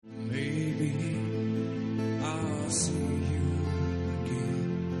maybe I'll see you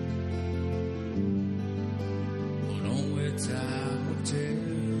again. But only time will tell.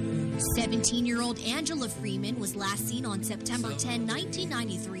 17-year-old Angela Freeman was last seen on September 10,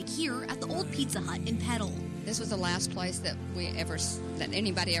 1993, here at the old Pizza Hut in Petal. This was the last place that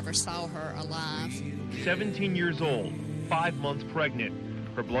anybody ever saw her alive. 17 years old, 5 months pregnant.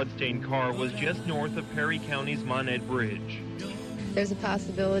 Her bloodstained car was just north of Perry County's Monette Bridge. There's a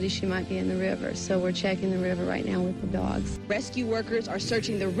possibility she might be in the river, so we're checking the river right now with the dogs. Rescue workers are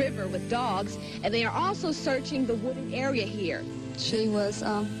searching the river with dogs, and they are also searching the wooded area here. She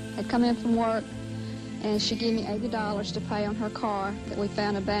had come in from work, and she gave me $80 to pay on her car that we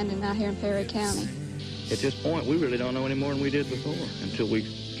found abandoned out here in Perry County. At this point, we really don't know any more than we did before until we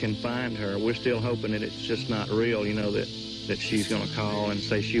can find her. We're still hoping that it's just not real, that she's going to call and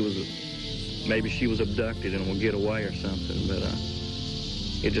say maybe she was abducted and will get away or something, but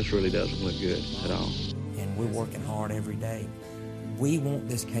it just really doesn't look good at all. And we're working hard every day. We want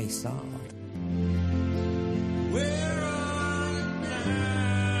this case solved. Where are you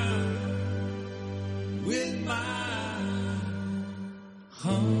now with my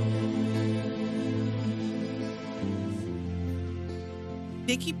home?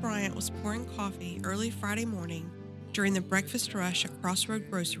 Vicki Bryant was pouring coffee early Friday morning during the breakfast rush at Crossroad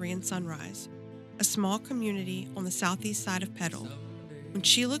Grocery in Sunrise, a small community on the southeast side of Petal, when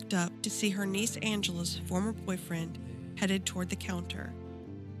she looked up to see her niece Angela's former boyfriend headed toward the counter.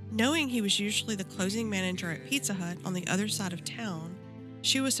 Knowing he was usually the closing manager at Pizza Hut on the other side of town,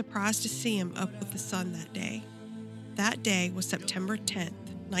 she was surprised to see him up with the sun that day. That day was September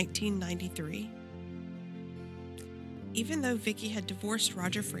 10th, 1993. Even though Vicki had divorced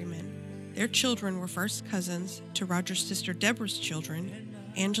Roger Freeman, their children were first cousins to Roger's sister Deborah's children,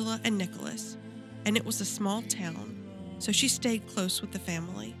 Angela and Nicholas, and it was a small town, so she stayed close with the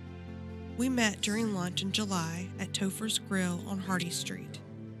family. We met during lunch in July at Topher's Grill on Hardy Street.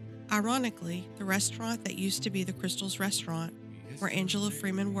 Ironically, the restaurant that used to be the Crystal's restaurant, where Angela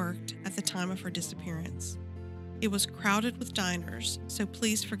Freeman worked at the time of her disappearance. It was crowded with diners, so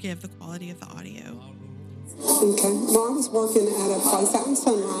please forgive the quality of the audio. Okay. Well, I was working at a place out in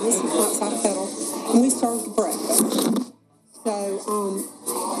Sunrise, outside of Petal, and we served breakfast. So,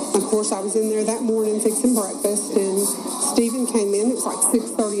 of course, I was in there that morning fixing breakfast, and Stephen came in. It was like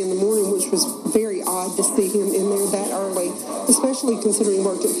 6:30 in the morning, which was very odd to see him in there that early, especially considering he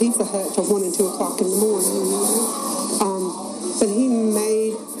worked at Pizza Hut till 1 and 2 o'clock in the morning. But he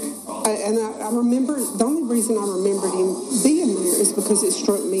made, and I remember, the only reason I remembered him being there is because it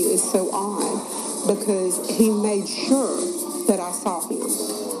struck me as so odd, because he made sure that I saw him.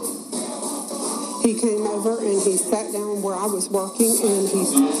 He came over and he sat down where I was working, and he,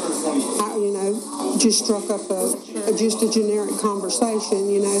 just struck up just a generic conversation,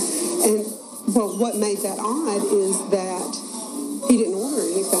 And but what made that odd is that he didn't order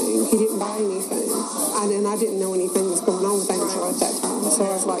anything. He didn't buy anything. And I didn't know anything was going on with Angela at that time. So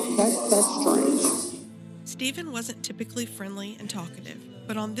I was like, that's strange. Stephen wasn't typically friendly and talkative,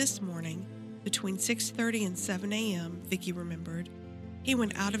 but on this morning, between 6:30 and 7 a.m., Vicki remembered, he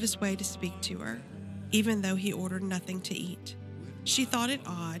went out of his way to speak to her, even though he ordered nothing to eat. She thought it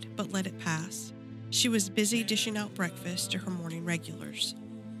odd, but let it pass. She was busy dishing out breakfast to her morning regulars.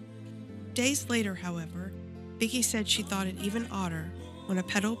 Days later, however, Vicki said she thought it even odder when a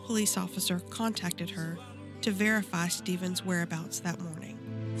Petal police officer contacted her to verify Stephen's whereabouts that morning.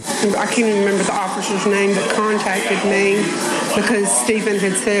 I can't even remember the officer's name that contacted me, because Stephen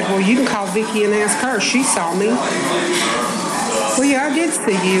had said, well, you can call Vicki and ask her. She saw me. Well, yeah, I did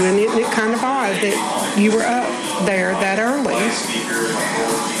see you, and isn't it kind of odd that you were up there that early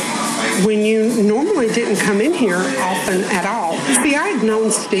when you normally didn't come in here often at all? See, I had known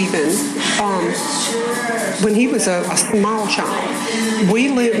Stephen when he was a small child.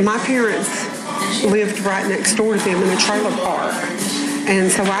 My parents lived right next door to them in a trailer park.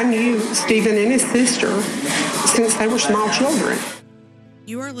 And so I knew Stephen and his sister since they were small children.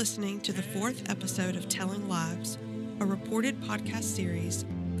 You are listening to the 4th episode of Telling Lives, a reported podcast series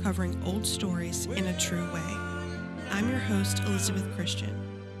covering old stories in a true way. I'm your host, Elizabeth Christian.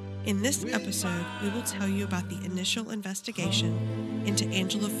 In this episode, we will tell you about the initial investigation into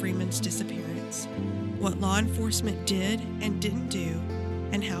Angela Freeman's disappearance, what law enforcement did and didn't do,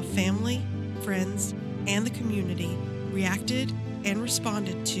 and how family, friends, and the community reacted and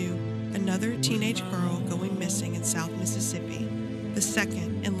responded to another teenage girl going missing in South Mississippi, the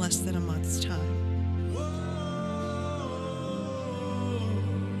second in less than a month's time.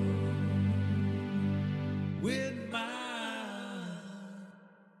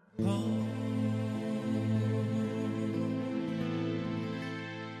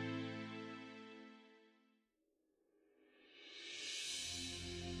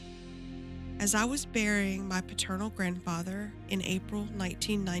 As I was burying my paternal grandfather in April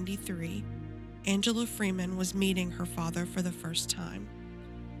 1993, Angela Freeman was meeting her father for the first time.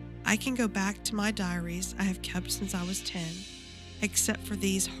 I can go back to my diaries I have kept since I was 10, except for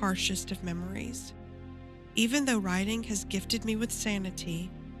these harshest of memories. Even though writing has gifted me with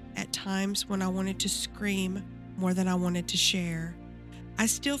sanity, at times when I wanted to scream more than I wanted to share, I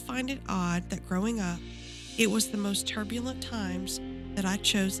still find it odd that growing up, it was the most turbulent times that I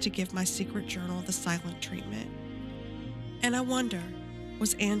chose to give my secret journal the silent treatment. And I wonder,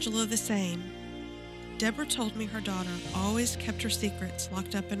 was Angela the same? Deborah told me her daughter always kept her secrets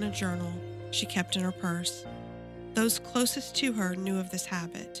locked up in a journal she kept in her purse. Those closest to her knew of this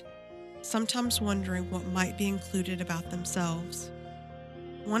habit, sometimes wondering what might be included about themselves.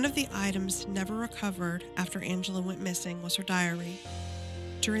 One of the items never recovered after Angela went missing was her diary.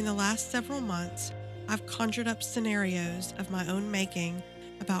 During the last several months, I've conjured up scenarios of my own making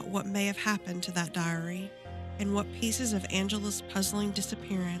about what may have happened to that diary and what pieces of Angela's puzzling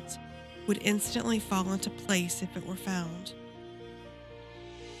disappearance would instantly fall into place if it were found.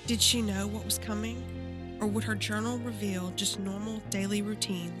 Did she know what was coming, or would her journal reveal just normal daily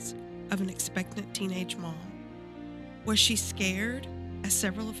routines of an expectant teenage mom? Was she scared, as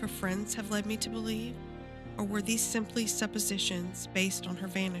several of her friends have led me to believe, or were these simply suppositions based on her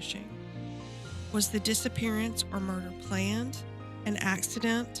vanishing? Was the disappearance or murder planned, an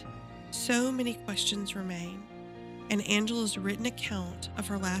accident? So many questions remain, and Angela's written account of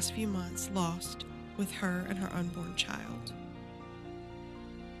her last few months lost with her and her unborn child.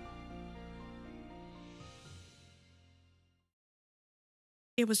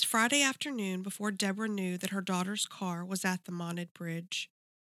 It was Friday afternoon before Deborah knew that her daughter's car was at the Monad Bridge.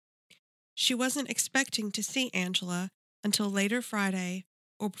 She wasn't expecting to see Angela until later Friday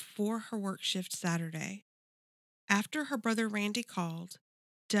or before her work shift Saturday. After her brother Randy called,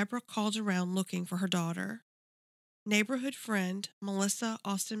 Deborah called around looking for her daughter. Neighborhood friend Melissa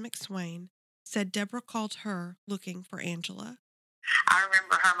Austin McSwain said Deborah called her looking for Angela. I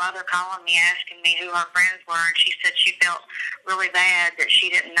remember her mother calling me, asking me who her friends were, and she said she felt really bad that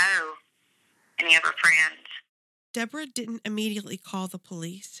she didn't know any of her friends. Deborah didn't immediately call the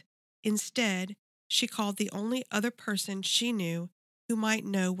police. Instead, she called the only other person she knew who might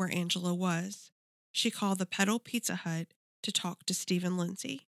know where Angela was. She called the Petal Pizza Hut to talk to Stephen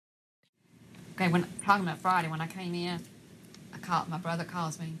Lindsay. Okay, when talking about Friday, when I came in, my brother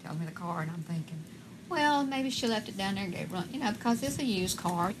calls me and tells me the car, and I'm thinking, well, maybe she left it down there and gave run, because it's a used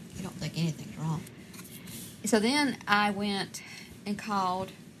car. You don't think anything's wrong. So then I went and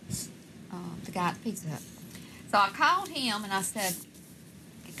called the guy at the Pizza Hut. So I called him and I said,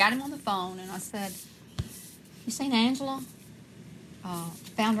 got him on the phone, and I said, you seen Angela?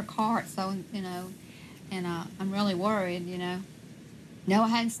 Found her car, so, and I'm really worried, No, I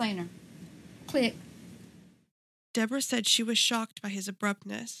hadn't seen her. Click. Deborah said she was shocked by his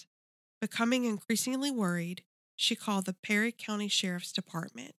abruptness. Becoming increasingly worried, she called the Perry County Sheriff's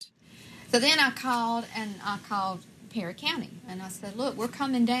Department. So then I called Perry County, and I said, look, we're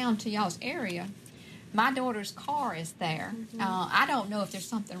coming down to y'all's area. My daughter's car is there. Mm-hmm. I don't know if there's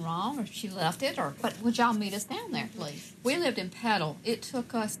something wrong or if she left it, but would y'all meet us down there, please? We lived in Petal. It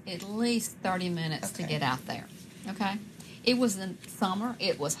took us at least 30 minutes to get out there, okay? It was in summer.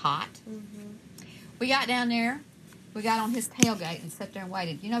 It was hot. Mm-hmm. We got down there. We got on his tailgate and sat there and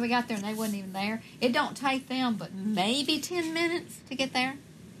waited. We got there and they wasn't even there. It don't take them but maybe 10 minutes to get there.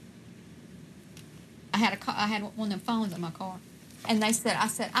 I had one of them phones in my car. And I said,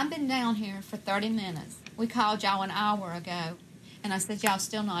 I've been down here for 30 minutes. We called y'all an hour ago. And I said, y'all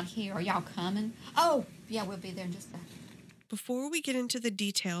still not here. Are y'all coming? Oh, yeah, we'll be there in just a second. Before we get into the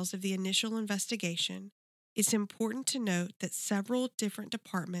details of the initial investigation, it's important to note that several different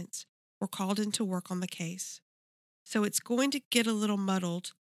departments were called into work on the case. So it's going to get a little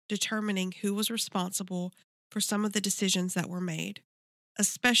muddled determining who was responsible for some of the decisions that were made,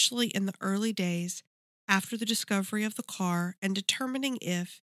 especially in the early days after the discovery of the car and determining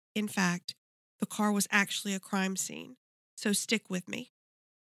if, in fact, the car was actually a crime scene. So stick with me.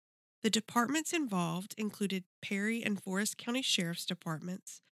 The departments involved included Perry and Forest County Sheriff's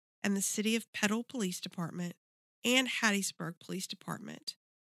Departments and the City of Petal Police Department and Hattiesburg Police Department.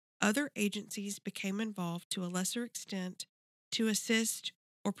 Other agencies became involved to a lesser extent to assist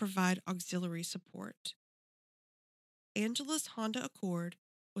or provide auxiliary support. Angela's Honda Accord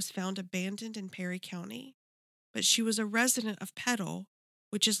was found abandoned in Perry County, but she was a resident of Petal,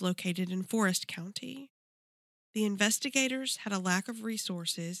 which is located in Forest County. The investigators had a lack of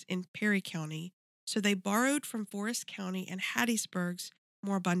resources in Perry County, so they borrowed from Forest County and Hattiesburg's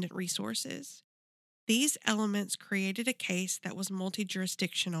more abundant resources. These elements created a case that was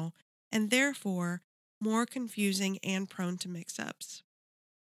multi-jurisdictional and therefore more confusing and prone to mix-ups.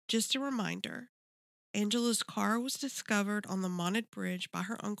 Just a reminder, Angela's car was discovered on the Monet Bridge by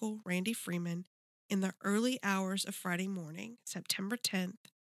her uncle Randy Freeman in the early hours of Friday morning, September 10th,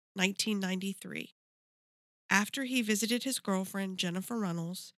 1993, after he visited his girlfriend Jennifer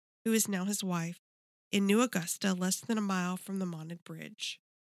Runnels, who is now his wife, in New Augusta, less than a mile from the Monet Bridge.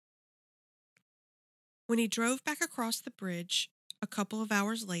 When he drove back across the bridge a couple of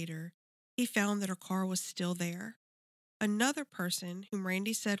hours later, he found that her car was still there. Another person, whom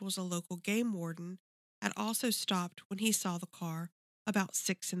Randy said was a local game warden, had also stopped when he saw the car about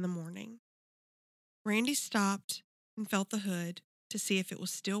 6 in the morning. Randy stopped and felt the hood to see if it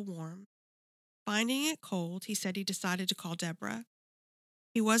was still warm. Finding it cold, he said he decided to call Deborah.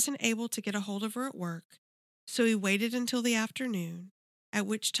 He wasn't able to get a hold of her at work, so he waited until the afternoon, at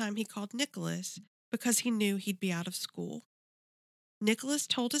which time he called Nicholas because he knew he'd be out of school. Nicholas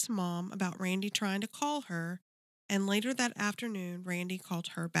told his mom about Randy trying to call her, and later that afternoon, Randy called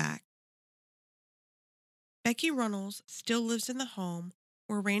her back. Becky Runnels still lives in the home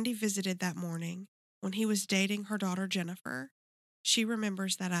where Randy visited that morning when he was dating her daughter Jennifer. She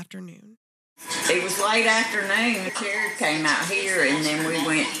remembers that afternoon. It was late afternoon. The sheriff came out here, and then we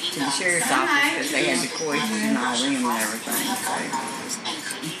went to the sheriff's office because they had to question all them and everything. So.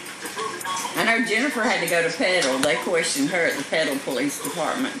 I know Jennifer had to go to Petal. They questioned her at the Petal Police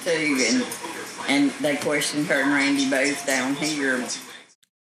Department too, and they questioned her and Randy both down here.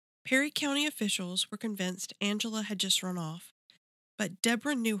 Perry County officials were convinced Angela had just run off, but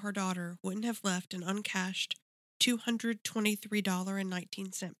Deborah knew her daughter wouldn't have left an uncashed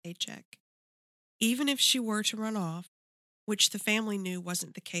 $223.19 paycheck. Even if she were to run off, which the family knew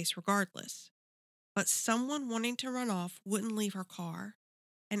wasn't the case regardless. But someone wanting to run off wouldn't leave her car,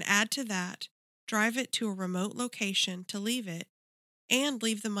 and add to that, drive it to a remote location to leave it, and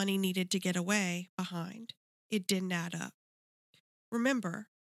leave the money needed to get away behind. It didn't add up. Remember,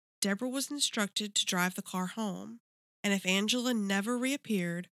 Deborah was instructed to drive the car home, and if Angela never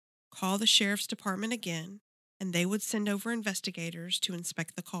reappeared, call the sheriff's department again, and they would send over investigators to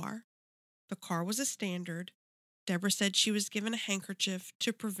inspect the car. The car was a standard. Deborah said she was given a handkerchief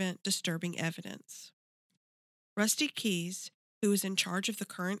to prevent disturbing evidence. Rusty Keys, who was in charge of the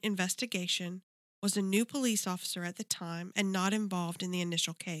current investigation, was a new police officer at the time and not involved in the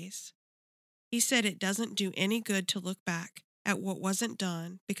initial case. He said it doesn't do any good to look back at what wasn't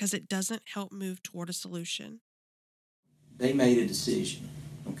done because it doesn't help move toward a solution. They made a decision,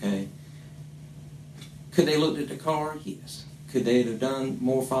 okay? Could they look at the car? Yes. Could they have done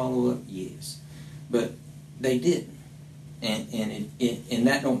more follow-up? Yes. But they didn't. And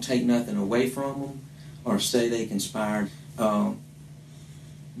that don't take nothing away from them or say they conspired.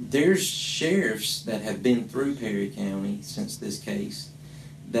 There's sheriffs that have been through Perry County since this case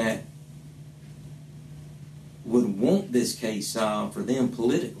that would want this case solved for them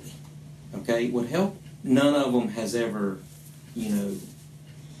politically. Okay? It would help. None of them has ever, they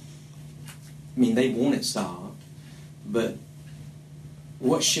want it solved, but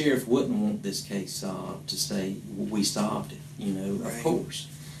what sheriff wouldn't want this case solved to say, we solved it, right. Of course.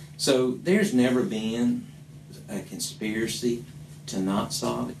 So there's never been a conspiracy to not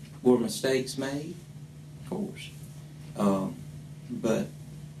solve it. Were mistakes made? Of course. But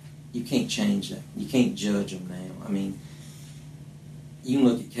you can't change that. You can't judge them now. You can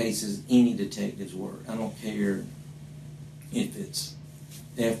look at cases any detective's work. I don't care if it's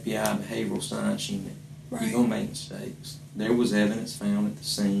FBI Behavioral Science Unit. Right. You're going to make mistakes. There was evidence found at the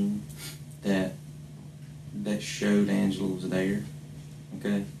scene that showed Angela was there.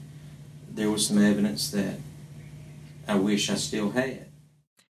 Okay? There was some evidence that I wish I still had.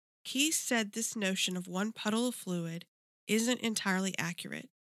 Keys said this notion of one puddle of fluid isn't entirely accurate.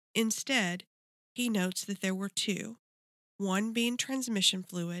 Instead, he notes that there were two, one being transmission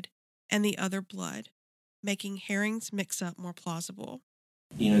fluid and the other blood, making Herring's mix-up more plausible.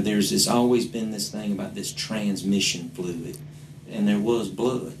 There's always been this thing about this transmission fluid, and there was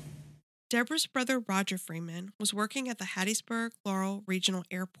blood. Deborah's brother Roger Freeman was working at the Hattiesburg-Laurel Regional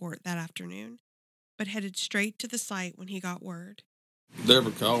Airport that afternoon, but headed straight to the site when he got word.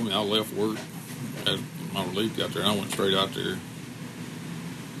 Deborah called me. I left work as my relief got there, and I went straight out there,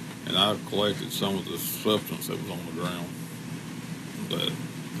 and I collected some of the substance that was on the ground that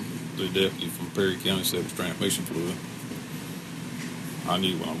the deputy from Perry County said was transmission fluid. I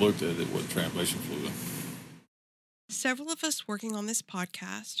knew when I looked at it, it wasn't transmission fluid. Several of us working on this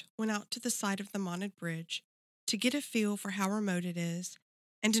podcast went out to the site of the Monet Bridge to get a feel for how remote it is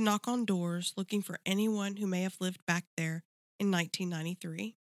and to knock on doors looking for anyone who may have lived back there in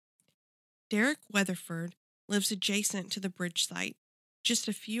 1993. Derek Weatherford lives adjacent to the bridge site, just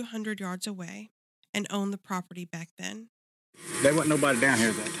a few hundred yards away, and owned the property back then. There wasn't nobody down here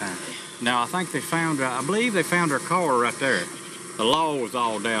at that time. Now, I believe they found her car right there. The law was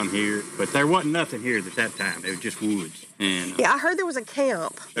all down here, but there wasn't nothing here at that time. It was just woods. And yeah, I heard there was a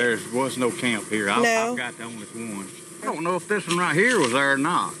camp. There was no camp here. I've got the only one. I don't know if this one right here was there or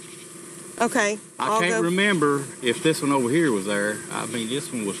not. Okay. I can't remember if this one over here was there. I mean,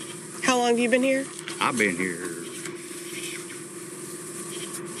 this one was... How long have you been here? I've been here, I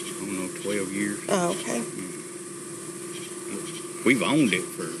don't know, 12 years. Oh, okay. We've owned this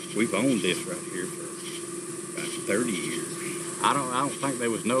right here for about 30 years. I don't think there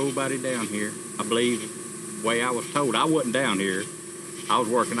was nobody down here. I believe the way I was told. I wasn't down here. I was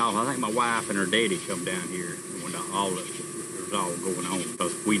working off. I think my wife and her daddy come down here when all it was all going on,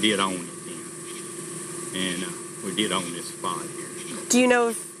 because we did own it then. And we did own this spot here. Do you know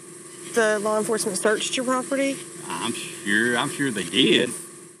if the law enforcement searched your property? I'm sure they did.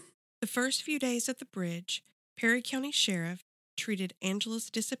 The first few days at the bridge, Perry County Sheriff treated Angela's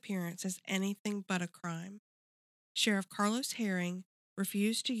disappearance as anything but a crime. Sheriff Carlos Herring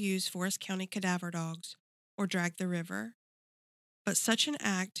refused to use Forest County cadaver dogs or drag the river. But such an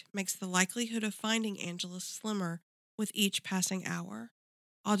act makes the likelihood of finding Angela slimmer with each passing hour.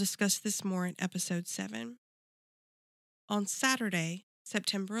 I'll discuss this more in episode 7. On Saturday,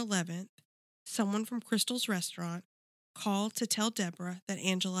 September 11th, someone from Crystal's restaurant called to tell Deborah that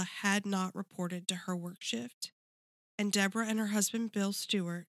Angela had not reported to her work shift, and Deborah and her husband Bill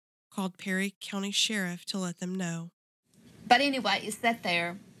Stewart called Perry County Sheriff to let them know. But anyway, it sat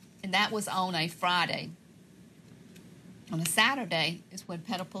there, and that was on a Friday. On a Saturday is when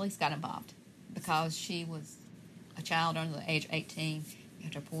Petal Police got involved, because she was a child under the age of 18. You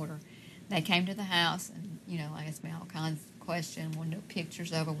have to report her. They came to the house and, asked me all kinds of questions, wanted to know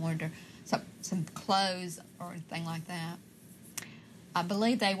pictures of her, wanted some clothes or anything like that. I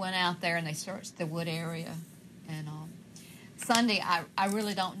believe they went out there and they searched the wood area. And Sunday, I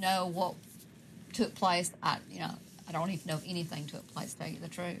really don't know what took place. I don't even know if anything took place, to tell you the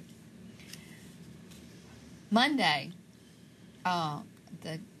truth. Monday,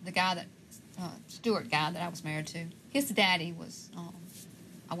 the guy that Stewart guy that I was married to, his daddy was.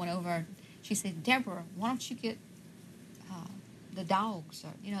 I went over. She said, "Deborah, why don't you get the dogs?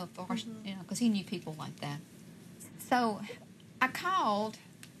 Because he knew people like that." So I called,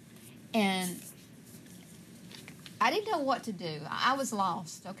 and I didn't know what to do. I was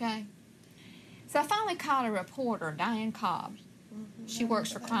lost. Okay. So I finally called a reporter, Diane Cobb. She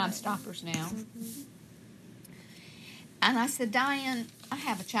works for Crime Stoppers now. And I said, "Diane, I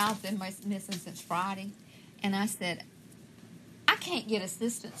have a child that's been missing since Friday." And I said, "I can't get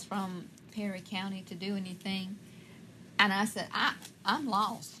assistance from Perry County to do anything." And I said, I'm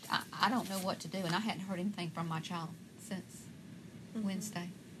lost. I don't know what to do. And I hadn't heard anything from my child since Wednesday.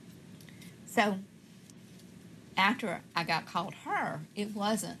 So after I got called her, it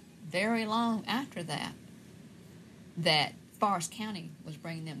wasn't very long after that Forest County was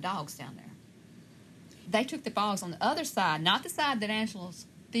bringing them dogs down there. They took the dogs on the other side, not the side that Angela's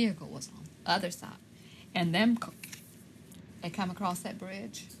vehicle was on, the other side. And they come across that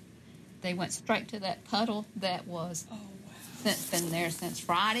bridge. They went straight to that puddle that was been there since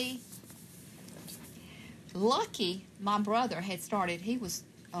Friday. Lucky, my brother had started, he was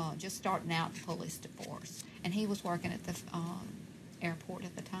just starting out in police force, and he was working at the airport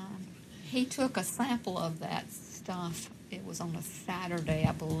at the time. He took a sample of that stuff. It was on a Saturday,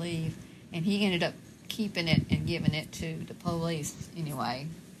 I believe, and he ended up keeping it and giving it to the police anyway.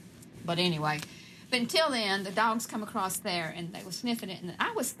 But until then, the dogs come across there, and they were sniffing it, and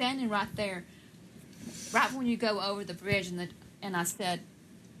I was standing right there, right when you go over the bridge, and I said,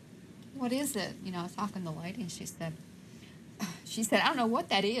 "What is it?" I was talking to the lady, and she said, "I don't know what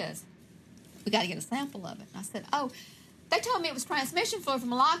that is. We got to get a sample of it." And I said, "Oh, they told me it was transmission fluid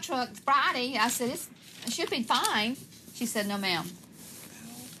from a log truck Friday." I said, "It should be fine." She said, "No, ma'am."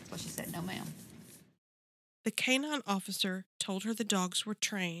 That's what she said, "No, ma'am." The canine officer told her the dogs were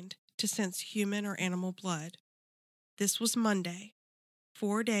trained to sense human or animal blood. This was Monday,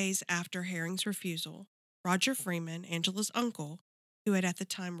 4 days after Herring's refusal. Roger Freeman, Angela's uncle, who had at the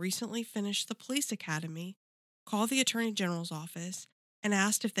time recently finished the police academy, called the Attorney General's office and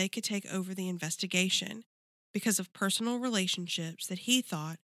asked if they could take over the investigation because of personal relationships that he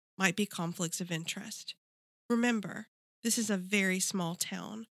thought might be conflicts of interest. Remember, this is a very small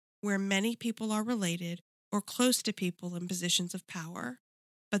town where many people are related or close to people in positions of power,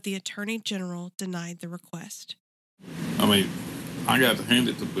 but the Attorney General denied the request. I got to hand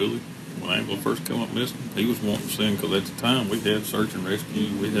it to Billy. When Angela first came up missing, he was wanting to send, because at the time we had search and rescue,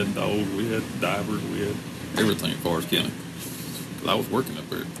 we had dogs, we had divers, we had everything in Forest County. 'Cause I was working up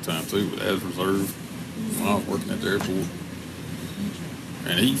there at the time, too, as reserve when I was working at the airport.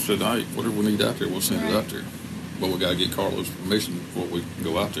 And he said, hey, whatever we need out there, we'll send it out there. But we got to get Carlos' permission before we can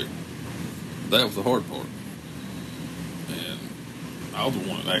go out there. That was the hard part. And I was the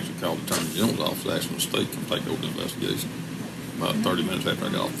one that actually called the Attorney General's office, asking the state to come take over the investigation. About 30 minutes after I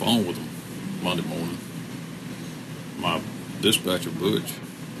got off the phone with him Monday morning, my dispatcher, Butch,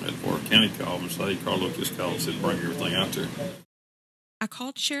 at Florida County called and said, hey, Carlos just called and said, bring everything out there. I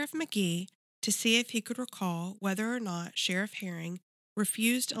called Sheriff McGee to see if he could recall whether or not Sheriff Herring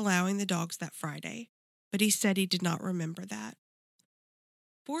refused allowing the dogs that Friday, but he said he did not remember that.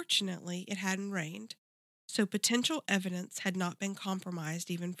 Fortunately, it hadn't rained, so potential evidence had not been compromised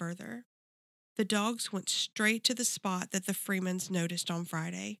even further. The dogs went straight to the spot that the Freemans noticed on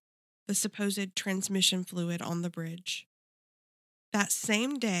Friday, the supposed transmission fluid on the bridge. That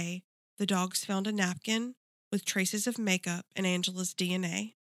same day, the dogs found a napkin with traces of makeup and Angela's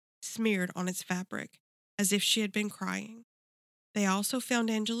DNA smeared on its fabric, as if she had been crying. They also found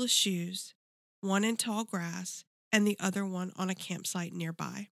Angela's shoes, one in tall grass and the other one on a campsite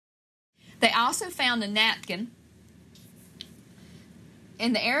nearby. They also found a napkin.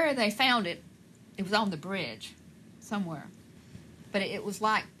 In the area they found it, it was on the bridge somewhere. But it was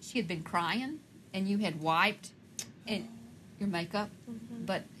like she had been crying and you had wiped your makeup,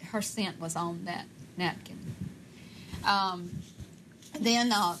 but her scent was on that napkin.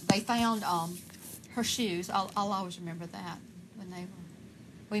 Then they found her shoes. I'll always remember that when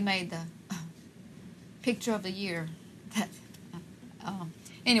we made the picture of the year.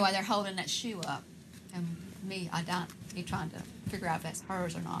 Anyway, they're holding that shoe up, and me trying to figure out if that's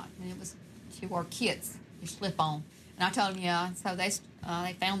hers or not. And she wore kits, you slip on. And I told them, yeah. So they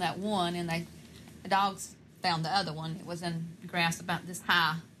found that one, and the dogs found the other one. It was in grass about this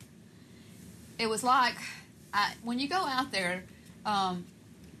high. It was like when you go out there.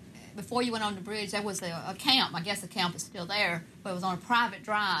 Before you went on the bridge, there was a camp. I guess the camp is still there, but it was on a private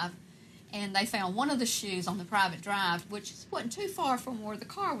drive. And they found one of the shoes on the private drive, which wasn't too far from where the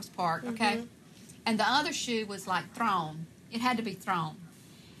car was parked, okay? And the other shoe was, like, thrown. It had to be thrown.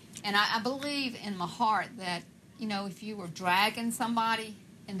 And I believe in my heart that, if you were dragging somebody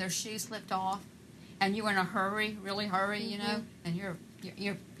and their shoe slipped off and you were in a hurry, really hurry, and your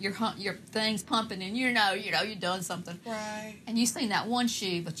thing's pumping and you've done something. Right. And you seen that one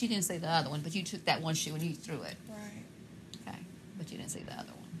shoe, but you didn't see the other one, but you took that one shoe and you threw it. Right. Okay. But you didn't see the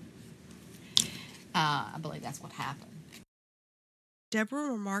other one. I believe that's what happened.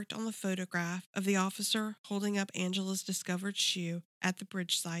 Deborah remarked on the photograph of the officer holding up Angela's discovered shoe at the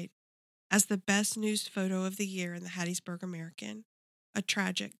bridge site as the best news photo of the year in the Hattiesburg American, a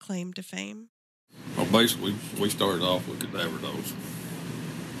tragic claim to fame. Well, basically, we started off with cadaver dogs.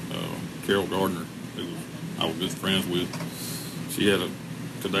 Carol Gardner, who I was good friends with, she had a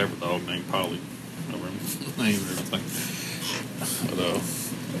cadaver dog named Polly. I remember the name and everything.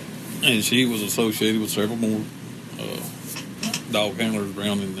 And she was associated with several more dog handlers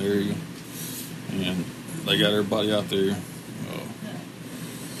around in the area. And they got everybody out there.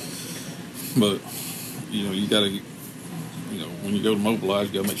 But, you got to, when you go to mobilize,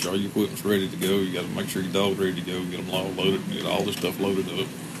 you got to make sure all your equipment's ready to go. You got to make sure your dog's ready to go, get them all loaded, get all this stuff loaded up.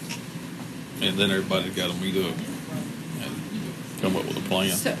 And then everybody got to meet up and come up with a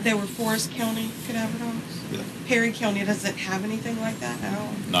plan. So there were Forest County cadaver dogs? Yeah. Perry County doesn't have anything like that at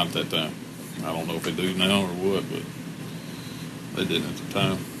all? Not at that time. I don't know if they do now or what, but they didn't at the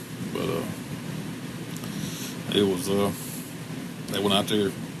time. But it was, they went out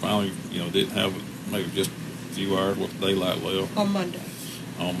there, finally, didn't have maybe just a few hours with the daylight left. On Monday?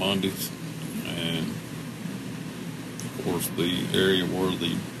 On Mondays. And, of course, the area where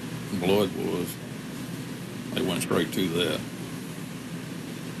the blood was, they went straight to that.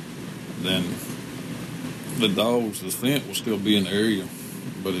 Then the dogs, the scent will still be in the area,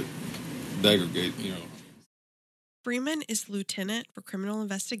 but it degraded, Freeman is lieutenant for criminal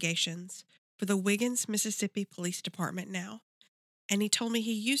investigations for the Wiggins, Mississippi Police Department now, and he told me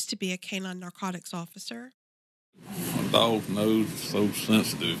he used to be a canine narcotics officer. A dog's nose is so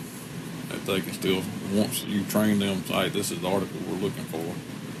sensitive that they can still, once you train them, say, this is the article we're looking for,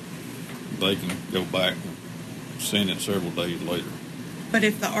 they can go back and send it several days later. But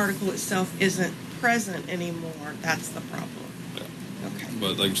if the article itself isn't present anymore, that's the problem. Yeah. Okay.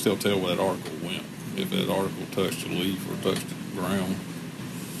 But they can still tell where that article went. If that article touched the leaf or touched the ground.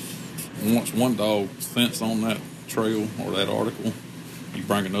 Once one dog scents on that trail or that article, you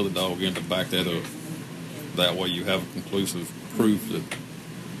bring another dog in to back that up. That way you have a conclusive proof that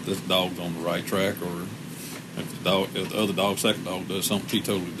this dog's on the right track, or if the other dog, second dog, does something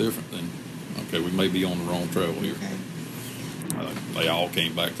totally different, then, okay, we may be on the wrong trail here. Okay. They all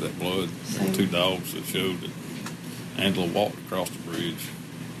came back to that blood. There were 2 dogs that showed that Angela walked across the bridge.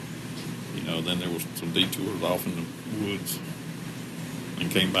 You know, then there was some detours off in the woods and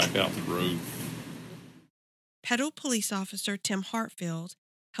came back out the road. Petal police officer Tim Hartfield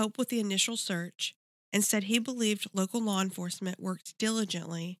helped with the initial search and said he believed local law enforcement worked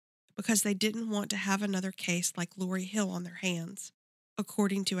diligently because they didn't want to have another case like Lori Hill on their hands,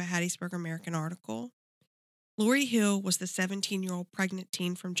 according to a Hattiesburg American article. Lori Hill was the 17-year-old pregnant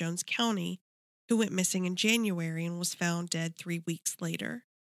teen from Jones County who went missing in January and was found dead 3 weeks later.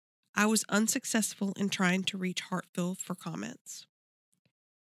 I was unsuccessful in trying to reach Hartfield for comments.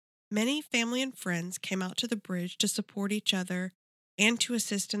 Many family and friends came out to the bridge to support each other and to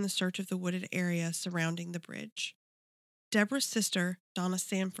assist in the search of the wooded area surrounding the bridge. Deborah's sister, Donna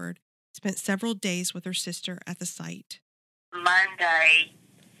Sanford, spent several days with her sister at the site. Monday,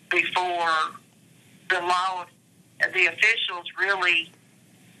 before the officials really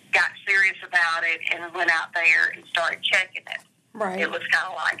got serious about it and went out there and started checking it. Right. It was kind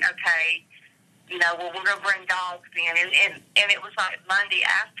of like, okay, you know, well, we're going to bring dogs in. And it was like Monday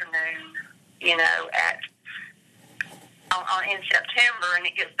afternoon, you know, in September, and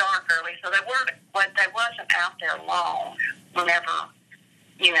it gets dark early. So they wasn't out there long whenever,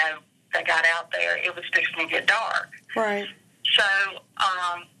 you know, they got out there. It was fixing to get dark. Right. So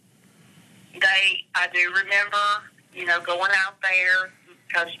I do remember, you know, going out there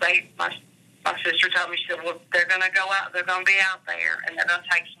because my sister told me, she said, well, they're going to go out, they're going to be out there, and they're going to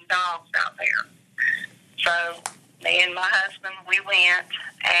take some dogs out there. So me and my husband, we went,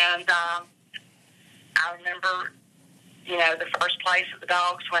 and I remember, you know, the first place that the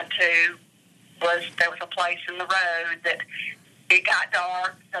dogs went to there was a place in the road that it got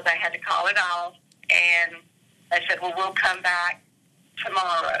dark, so they had to call it off, and they said, well, we'll come back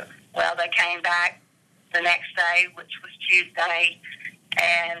tomorrow. Well, they came back the next day, which was Tuesday,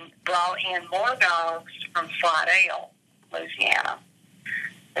 and brought in more dogs from Slidell, Louisiana.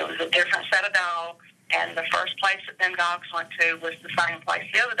 It was a different set of dogs, and the first place that them dogs went to was the same place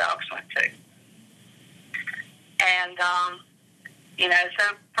the other dogs went to. And, you know,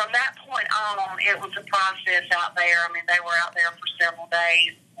 so from that point on, it was a process out there. I mean, they were out there for several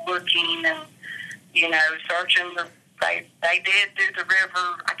days looking and, you know, searching. They did do the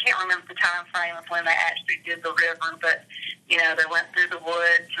river. I can't remember the time frame of when they actually did the river, but, you know, they went through the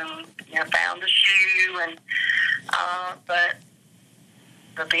woods and, you know, found the shoe. And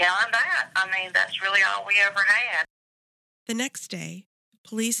but beyond that, I mean, that's really all we ever had. The next day,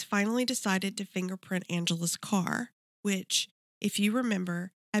 police finally decided to fingerprint Angela's car, which, if you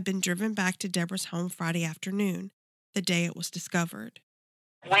remember, had been driven back to Deborah's home Friday afternoon, the day it was discovered.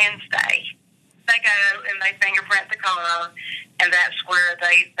 Wednesday, they go and they fingerprint the car, and that's where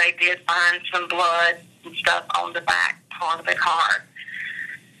they did find some blood and stuff on the back part of the car.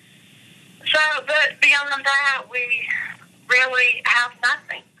 So, but beyond that, we really have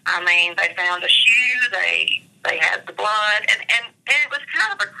nothing. I mean, they found a shoe, they had the blood, and it was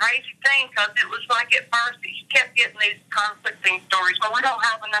kind of a crazy thing because it was like at first you kept getting these conflicting stories. Well, we don't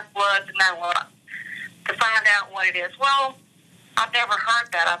have enough blood to know to find out what it is. Well, I've never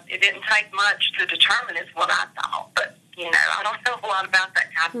heard that. It didn't take much to determine is what I thought, but you know, I don't know a lot about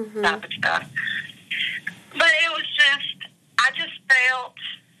that type of stuff. But it was I just felt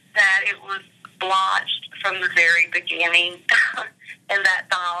that it was blotched from the very beginning, and that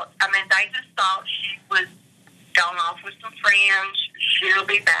thought. I mean, they just thought she was gone off with some friends. She'll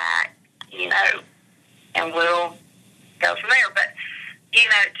be back, you know, and we'll go from there. But you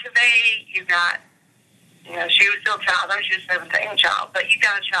know, to me, you got. You know, she was still a child. She was 17 child, but you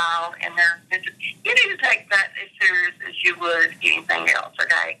got a child, and you need to take that as serious as you would anything else,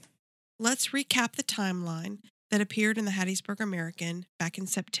 okay? Let's recap the timeline that appeared in the Hattiesburg American back in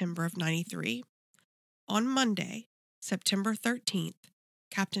September of '93. On Monday, September 13th,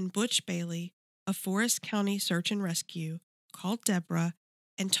 Captain Butch Bailey of Forest County Search and Rescue called Deborah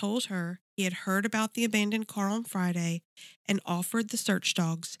and told her he had heard about the abandoned car on Friday and offered the search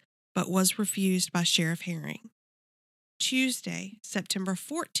dogs, but was refused by Sheriff Herring. Tuesday, September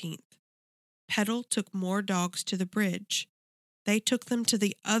 14th, Petal took more dogs to the bridge. They took them to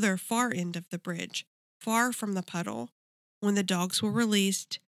the other far end of the bridge, far from the puddle. When the dogs were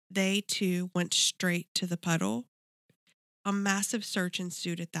released, they too went straight to the puddle. A massive search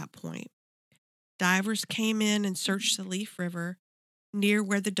ensued at that point. Divers came in and searched the Leaf River, near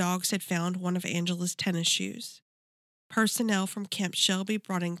where the dogs had found one of Angela's tennis shoes. Personnel from Camp Shelby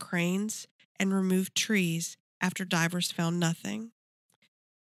brought in cranes and removed trees after divers found nothing.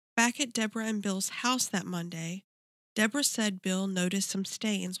 Back at Deborah and Bill's house that Monday, Deborah said Bill noticed some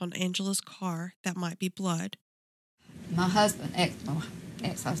stains on Angela's car that might be blood. my husband,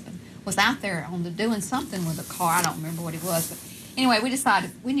 ex-husband, was out there doing something with a car. I don't remember what it was, but anyway, we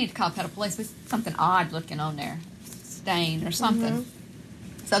decided we need to call Petal Police. There's something odd looking on there, stain or something.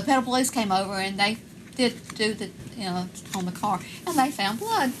 So the Petal Police came over and they did do the, on the car, and they found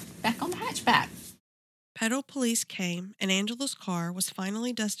blood back on the hatchback. Petal Police came, and Angela's car was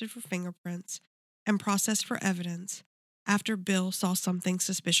finally dusted for fingerprints and processed for evidence after Bill saw something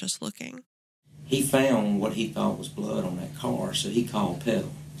suspicious looking. He found what he thought was blood on that car, so he called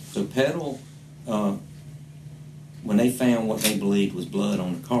Petal. So Petal, when they found what they believed was blood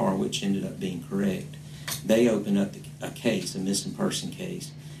on the car, which ended up being correct, they opened up a case, a missing person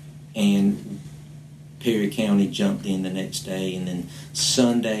case, and Perry County jumped in the next day, and then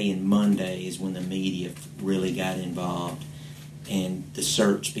Sunday and Monday is when the media really got involved, and the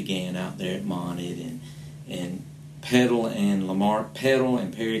search began out there at Montid, and Petal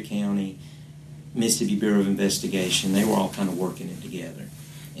and Perry County, Mississippi Bureau of Investigation, they were all kind of working it together.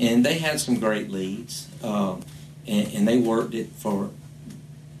 And they had some great leads, and they worked it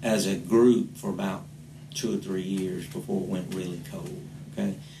as a group for about 2 or 3 years before it went really cold,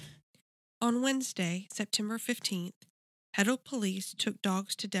 okay? On Wednesday, September 15th, Petal Police took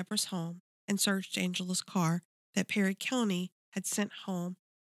dogs to Deborah's home and searched Angela's car that Perry County had sent home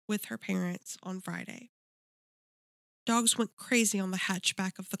with her parents on Friday. Dogs went crazy on the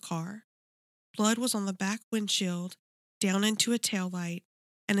hatchback of the car. Blood was on the back windshield, down into a taillight,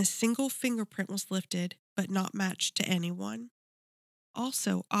 and a single fingerprint was lifted but not matched to anyone.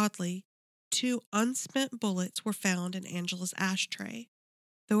 Also, oddly, 2 unspent bullets were found in Angela's ashtray,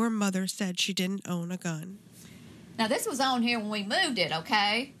 though her mother said she didn't own a gun. Now, this was on here when we moved it,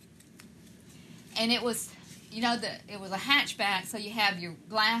 okay? And it was, it was a hatchback, so you have your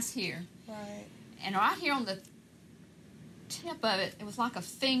glass here. Right. And right here on the tip of it, it was like a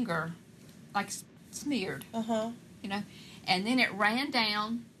finger, like smeared. And then it ran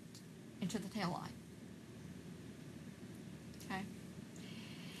down into the taillight. Okay.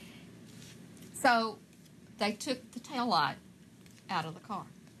 So they took the taillight out of the car.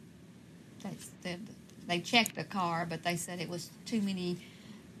 They checked the car, but they said it was too many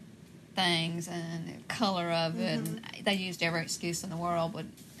things and the color of it. And they used every excuse in the world, but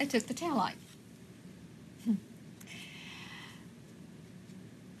they took the taillight.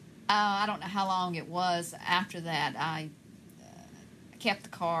 I don't know how long it was after that. I kept the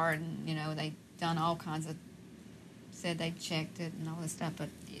car, and, they done all kinds of, said they checked it and all this stuff, but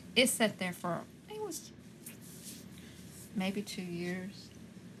it sat there for, it was maybe 2 years.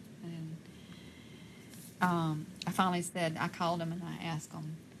 And I finally said, I called them and I asked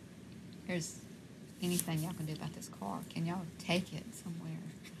them, here's anything y'all can do about this car. Can y'all take it somewhere?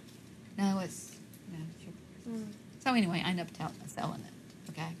 No, it's yours. So anyway, I ended up selling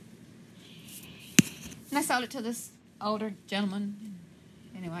it, okay? And I sold it to this older gentleman.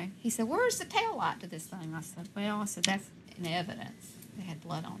 Anyway, he said, where's the taillight to this thing? I said, that's in evidence. They had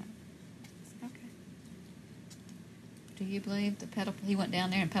blood on it. I said, okay. Do you believe he went down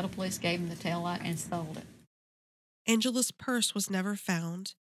there and Petal Police gave him the taillight and sold it? Angela's purse was never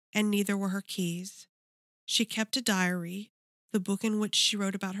found, and neither were her keys. She kept a diary, the book in which she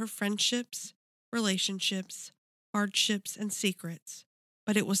wrote about her friendships, relationships, hardships, and secrets,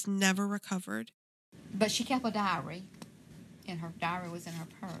 but it was never recovered. But she kept a diary, and her diary was in her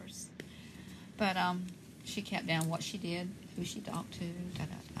purse. But she kept down what she did, who she talked to,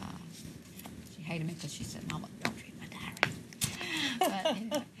 She hated me because she said, Mama, don't read my diary. But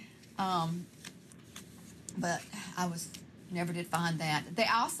anyway, but I never did find that. They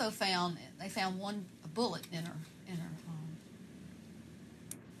also found a bullet in her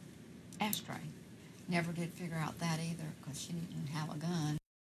ashtray. Never did figure out that either because she didn't have a gun.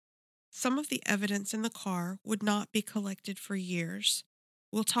 Some of the evidence in the car would not be collected for years.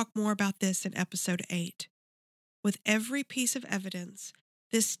 We'll talk more about this in episode 8. With every piece of evidence,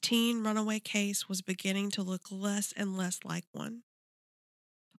 this teen runaway case was beginning to look less and less like one.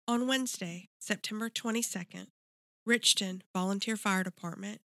 On Wednesday, September 22nd, Richton Volunteer Fire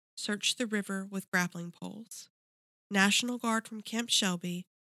Department searched the river with grappling poles. National Guard from Camp Shelby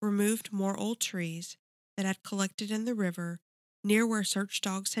removed more old trees that had collected in the river near where search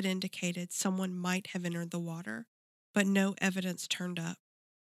dogs had indicated someone might have entered the water, but no evidence turned up.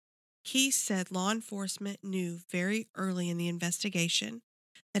 Keys said law enforcement knew very early in the investigation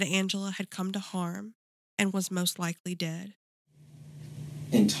that Angela had come to harm and was most likely dead.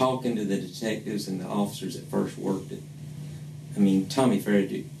 In talking to the detectives and the officers that first worked it, Tommy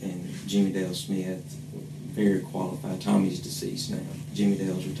Frederick and Jimmy Dale Smith, very qualified. Tommy's deceased now. Jimmy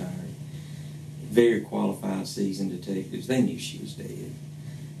Dale's retired. Very qualified, seasoned detectives. They knew she was dead.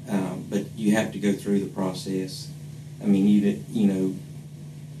 But you have to go through the process. I mean,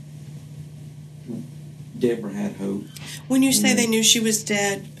 Deborah had hope. When you say they knew she was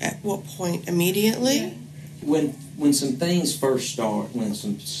dead, at what point? Immediately? When some things first when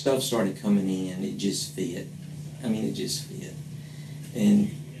some stuff started coming in, it just fit. I mean, it just fit.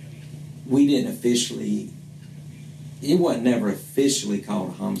 And we didn't it wasn't never officially called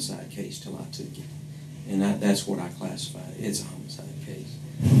a homicide case till I took it. And that's what I classified it. It's a homicide case,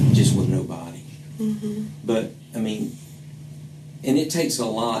 just with no body. Mm-hmm. But, I mean, and it takes a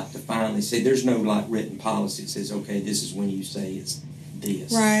lot to finally say, there's no like written policy that says, okay, this is when you say it's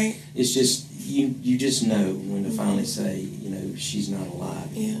this. Right. It's just, you just know when to finally say, she's not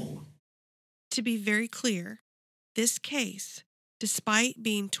alive anymore. To be very clear, this case, despite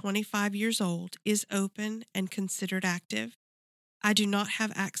being 25 years old, is open and considered active. I do not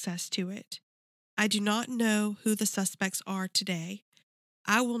have access to it. I do not know who the suspects are today.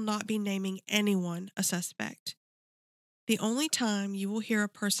 I will not be naming anyone a suspect. The only time you will hear a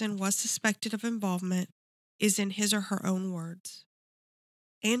person was suspected of involvement is in his or her own words.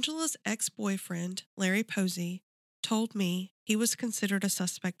 Angela's ex-boyfriend, Larry Posey, told me he was considered a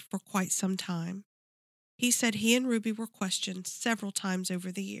suspect for quite some time. He said he and Ruby were questioned several times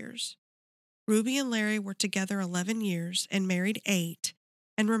over the years. Ruby and Larry were together 11 years and married 8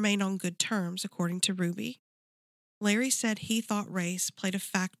 and remain on good terms, according to Ruby. Larry said he thought race played a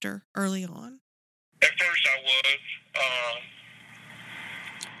factor early on. At first I was,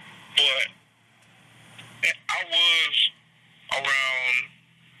 but I was around,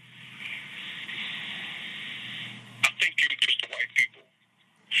 I think it was just the white people.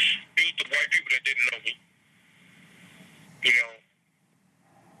 It was the white people that didn't know me.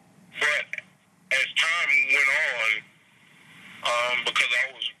 But as time went on, because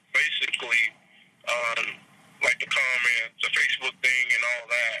I was basically, like the comments, the Facebook thing and all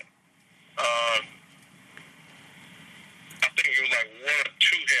that, I think it was like 1 or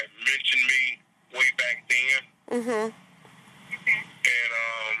 2 had mentioned me way back then. Mm-hmm.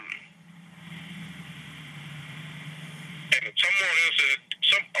 And someone else,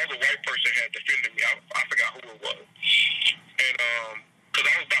 some other white person had defended me. I forgot who it was. And, because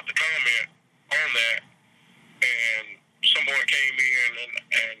I was about to comment on that, and someone came in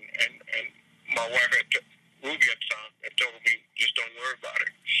and my wife had Ruby at the time and told me, just don't worry about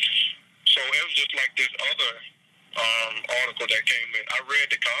it. So it was just like this other article that came in. I read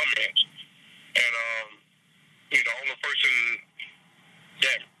the comments, and the only person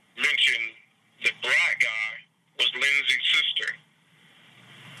that mentioned the black guy was Lindsay's sister.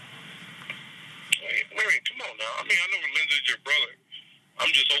 Larry, come on now. I mean, I know Lindsay's your brother. I'm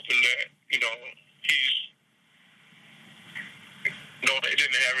just hoping that, he's, it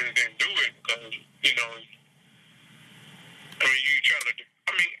didn't have anything to do with it because, I mean, you trying to do,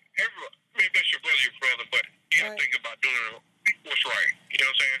 that's your brother, but you got to think about doing what's right. You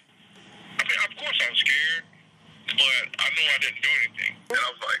know what I'm saying? I mean, of course I was scared, but I knew I didn't do anything. And I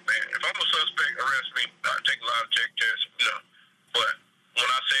was like, man, if I'm a suspect, arrest me. I'll take a lot of check tests, But when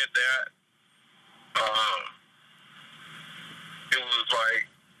I said that, it was like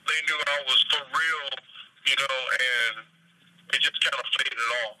they knew I was for real, and it just kind of faded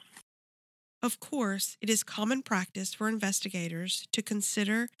off. Of course, it is common practice for investigators to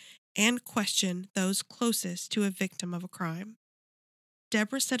consider and question those closest to a victim of a crime.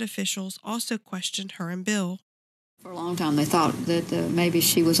 Deborah said officials also questioned her and Bill. For a long time, they thought that maybe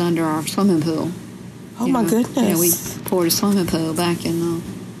she was under our swimming pool. Oh, my goodness. We poured a swimming pool back in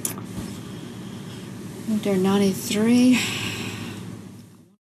 93.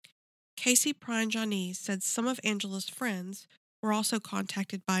 Casey Prine-Johnese said some of Angela's friends were also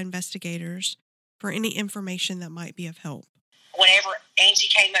contacted by investigators for any information that might be of help. Whenever Angie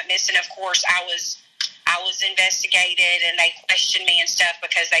came up missing, of course, I was investigated, and they questioned me and stuff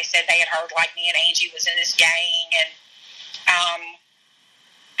because they said they had heard like me and Angie was in this gang, and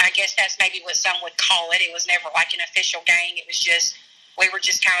I guess that's maybe what some would call it. It was never like an official gang. It was just, we were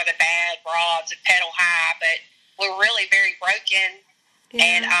just kind of the bad broads at Pedal High, but we were really very broken. Yeah.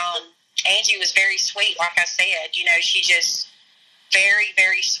 And Angie was very sweet, like I said. She just very,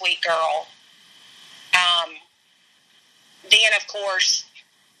 very sweet girl. Then, of course,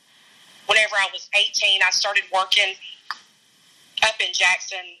 whenever I was 18, I started working up in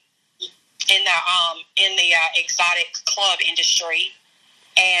Jackson in the exotic club industry,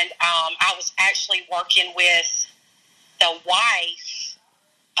 and I was actually working with the wife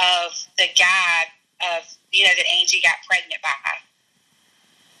of the guy that Angie got pregnant by.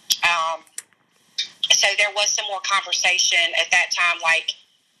 So there was some more conversation at that time, like,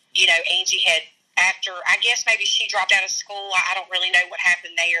 Angie had, after, I guess maybe she dropped out of school. I don't really know what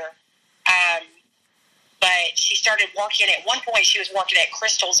happened there. But she started working, at one point she was working at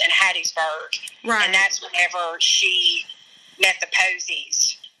Crystal's in Hattiesburg. Right. And that's whenever she met the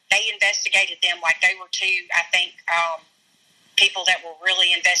Posies. They investigated them like they were two, I think, people that were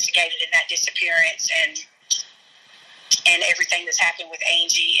really investigated in that disappearance and everything that's happened with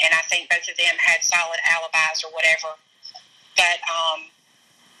Angie. And I think both of them had solid alibis or whatever. But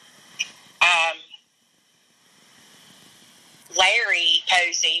Larry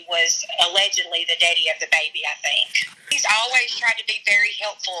Posey was allegedly the daddy of the baby, I think. He's always tried to be very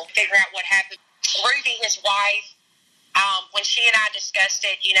helpful, figure out what happened. Ruby, his wife, when she and I discussed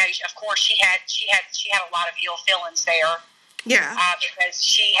it, you know, of course she had a lot of ill feelings there. Yeah. Because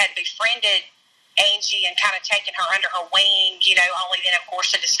she had befriended Angie and kind of taken her under her wing, you know, only then, of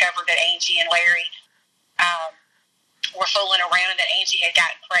course, to discover that Angie and Larry were fooling around and that Angie had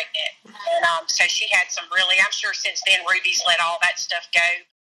gotten pregnant. And so she had some really, I'm sure since then, Ruby's let all that stuff go.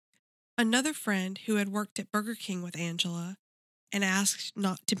 Another friend who had worked at Burger King with Angela and asked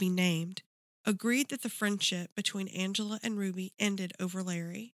not to be named agreed that the friendship between Angela and Ruby ended over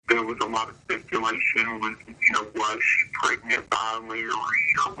Larry. There was a lot of speculation with, you know, was she pregnant by Larry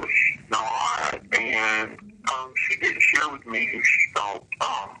or was she not? And she didn't share with me who she thought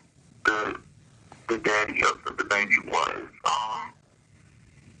the daddy of the baby was.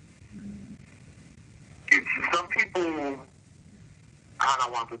 It's some people, I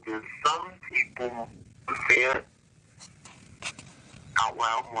don't want to do this, some people say it out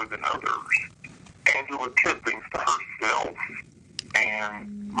loud more than others. Angela kept things to herself,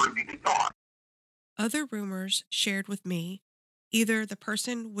 and Ruby did not. Other rumors shared with me, either the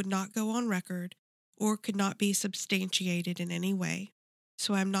person would not go on record or could not be substantiated in any way,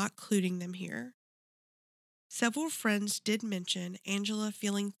 so I'm not including them here. Several friends did mention Angela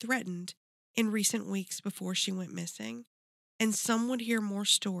feeling threatened in recent weeks before she went missing, and some would hear more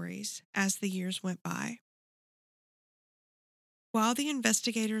stories as the years went by. While the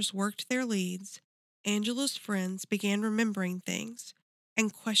investigators worked their leads, Angela's friends began remembering things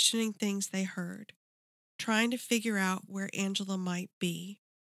and questioning things they heard, trying to figure out where Angela might be.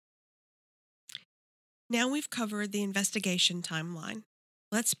 Now we've covered the investigation timeline.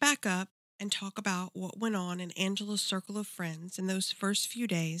 Let's back up and talk about what went on in Angela's circle of friends in those first few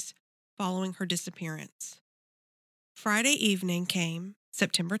days following her disappearance. Friday evening came,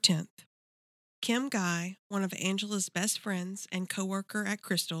 September 10th. Kim Guy, one of Angela's best friends and coworker at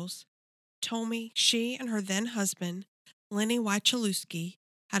Crystal's, told me she and her then-husband, Lenny Wyczalewski,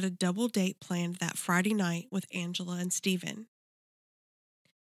 had a double date planned that Friday night with Angela and Stephen.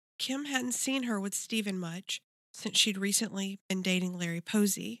 Kim hadn't seen her with Stephen much since she'd recently been dating Larry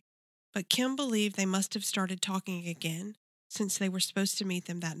Posey, but Kim believed they must have started talking again since they were supposed to meet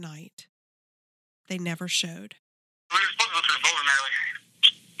them that night. They never showed. We were supposed to go to the bowling alley.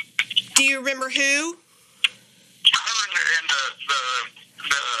 Do you remember who? Her and the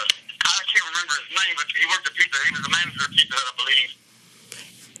I can't remember his name, but he worked at Pizza. He was the manager of Pizza Hut, I believe.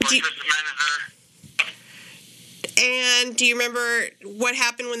 Assistant manager. And do you remember what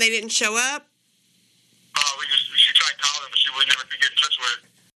happened when they didn't show up? She tried calling, but she would never could get in touch with her.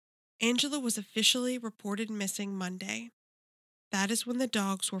 Angela was officially reported missing Monday. That is when the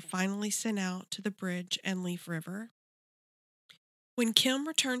dogs were finally sent out to the bridge and Leaf River. When Kim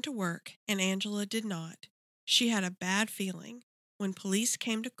returned to work and Angela did not, she had a bad feeling when police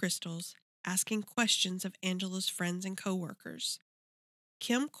came to Crystal's asking questions of Angela's friends and coworkers.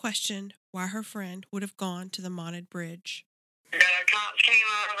 Kim questioned why her friend would have gone to the Montted Bridge. The cops came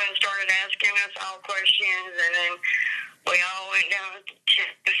over and started asking us all questions, and then we all went down to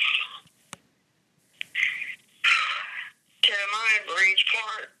the Montted Bridge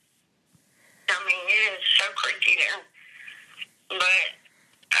part. I mean, it is so creepy there. But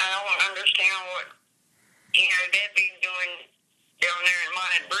I don't understand what, Debbie's doing down there in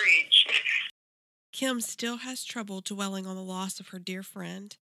Montted Bridge. Kim still has trouble dwelling on the loss of her dear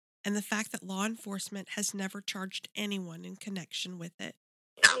friend and the fact that law enforcement has never charged anyone in connection with it.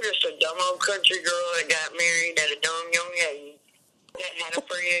 I'm just a dumb old country girl that got married at a dumb young age that had a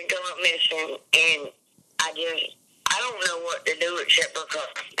friend come up missing, and I don't know what to do except for cry.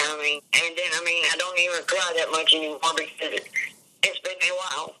 I don't even cry that much anymore because it's been a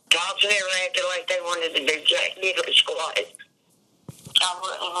while. Cops never acted like they wanted to do jack diddly squat. I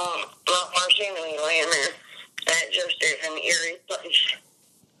wouldn't love Marcy anyway laying there. That just is an eerie place.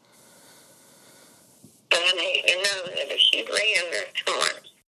 And I hate to know that if she'd laying there somewhere.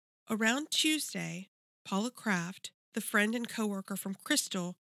 Around Tuesday, Paula Kraft, the friend and coworker from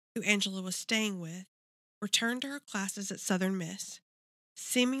Crystal who Angela was staying with, returned to her classes at Southern Miss,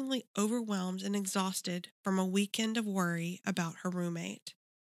 seemingly overwhelmed and exhausted from a weekend of worry about her roommate.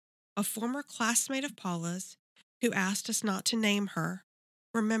 a former classmate of Paula's, who asked us not to name her,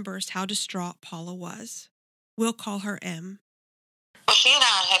 remembers how distraught Paula was. We'll call her M. Well, she and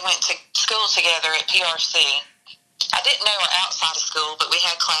I had went to school together at PRC. I didn't know her outside of school, but we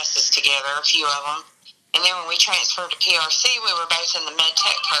had classes together, a few of them. And then when we transferred to PRC, we were both in the med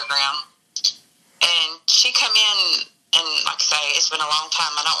tech program. And she come in, and like I say, it's been a long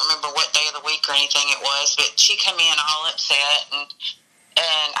time. I don't remember what day of the week or anything it was, but she come in all upset,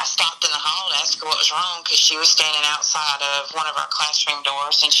 and I stopped in the hall to ask her what was wrong, because she was standing outside of one of our classroom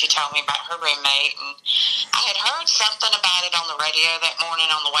doors, and she told me about her roommate. And I had heard something about it on the radio that morning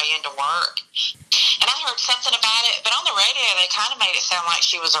on the way into work. And I heard something about it, but on the radio they kind of made it sound like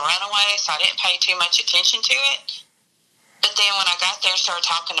she was a runaway, so I didn't pay too much attention to it. But then when I got there, started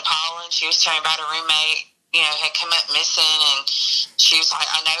talking to Paula, and she was telling me about her roommate, had come up missing, and she was like,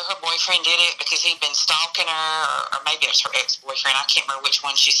 I know her boyfriend did it because he'd been stalking her, or maybe it was her ex-boyfriend. I can't remember which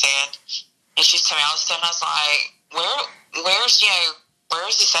one she said. And she's telling me all this stuff, and I was like, where's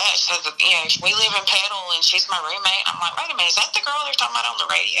this at? She said, we live in Petal, and she's my roommate. I'm like, wait a minute, is that the girl they're talking about on the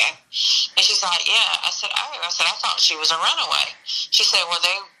radio? And she's like, yeah. I said, oh. I thought she was a runaway. She said, well,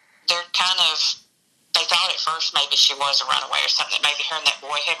 they're kind of, they thought at first maybe she was a runaway or something, that maybe her and that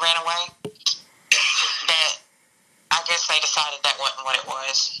boy had ran away. But I guess they decided that wasn't what it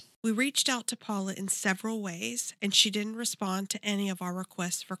was. We reached out to Paula in several ways, and she didn't respond to any of our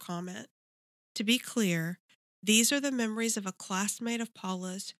requests for comment. To be clear, these are the memories of a classmate of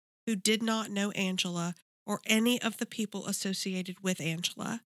Paula's who did not know Angela or any of the people associated with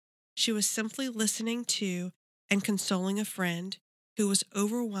Angela. She was simply listening to and consoling a friend who was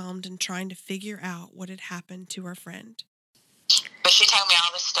overwhelmed and trying to figure out what had happened to her friend. But she told me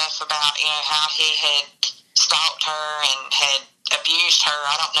all this stuff about, how he had stalked her and had abused her.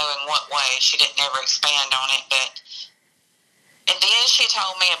 I don't know in what way. She didn't ever expand on it. And then she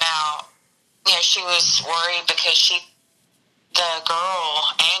told me about, she was worried because the girl,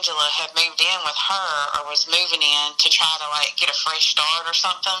 Angela, had moved in with her, or was moving in to try to, get a fresh start or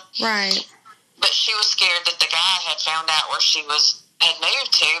something. Right. But she was scared that the guy had found out where she had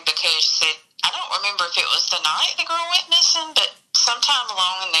moved to, because she said, I don't remember if it was the night the girl went missing, but sometime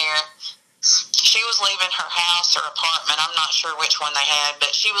along in there, she was leaving her house or apartment. I'm not sure which one they had,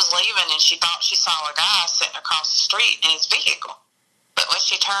 but she was leaving, and she thought she saw a guy sitting across the street in his vehicle. But when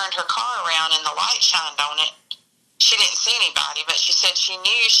she turned her car around and the light shined on it, she didn't see anybody, but she said she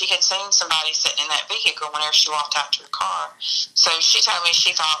knew she had seen somebody sitting in that vehicle whenever she walked out to her car. So she told me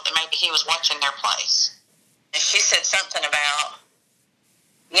she thought that maybe he was watching their place. And she said something about,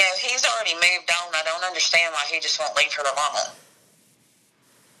 he's already moved on. I don't understand why he just won't leave her alone.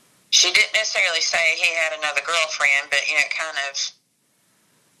 She didn't necessarily say he had another girlfriend, but, kind of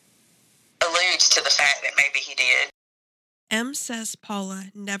alludes to the fact that maybe he did. M says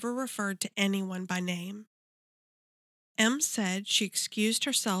Paula never referred to anyone by name. M said she excused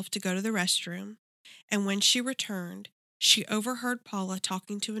herself to go to the restroom, and when she returned, she overheard Paula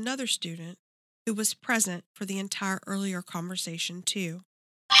talking to another student who was present for the entire earlier conversation, too.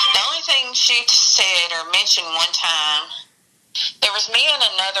 The only thing she said or mentioned one time, there was me and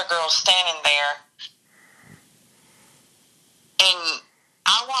another girl standing there, and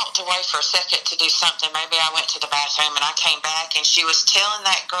I walked away for a second to do something. Maybe I went to the bathroom, and I came back, and she was telling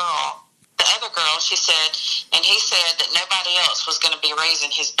that girl, the other girl, she said, and he said that nobody else was going to be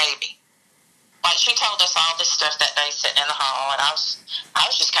raising his baby. She told us all this stuff that day sitting in the hall, and I was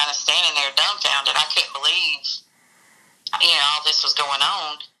just kind of standing there dumbfounded. I couldn't believe, all this was going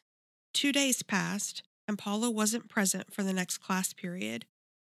on. 2 days passed, and Paula wasn't present for the next class period.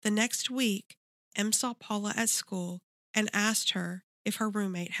 The next week, M saw Paula at school and asked her if her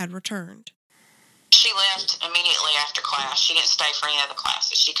roommate had returned. She left immediately after class. She didn't stay for any other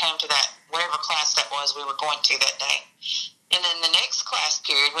classes. She came to that, whatever class that was we were going to that day. And then the next class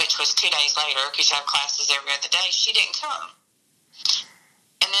period, which was 2 days later, because you have classes every other day, she didn't come.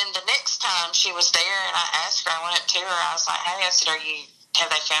 And then the next time she was there, and I asked her, I went up to her, I was like, hey, I said, have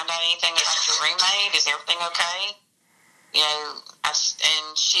they found out anything about your roommate? Is everything okay? And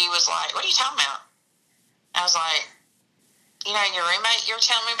she was like, what are you talking about? I was like, your roommate you were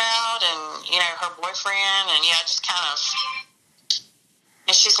telling me about, and, her boyfriend, and, just kind of,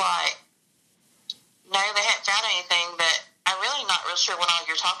 and she's like, no, they hadn't found anything, but I'm really not real sure what all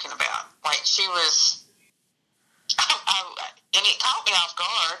you're talking about. She was, and it caught me off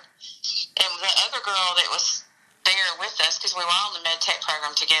guard, and the other girl that was there with us, because we were all in the med tech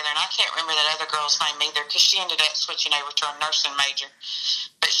program together, and I can't remember that other girl's name either, because she ended up switching over to a nursing major,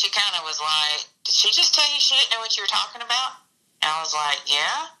 but she kind of was like, did she just tell you she didn't know what you were talking about? And I was like,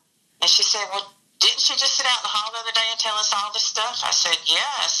 yeah. And she said, well, didn't she just sit out in the hall the other day and tell us all this stuff? I said, yeah.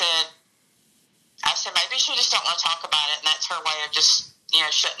 I said, maybe she just don't want to talk about it, and that's her way of just,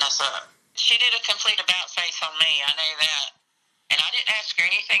 shutting us up. She did a complete about-face on me. I know that. And I didn't ask her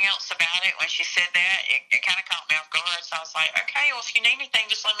anything else about it. When she said that, it kind of caught me off guard. So I was like, okay, well, if you need anything,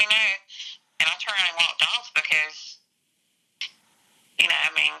 just let me know. And I turned around and walked off because,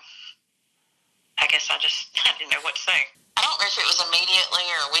 I guess I didn't know what to say. I don't know if it was immediately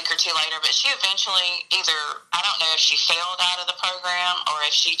or a week or two later, but she eventually I don't know if she failed out of the program or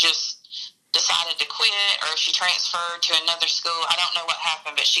if she just decided to quit or if she transferred to another school. I don't know what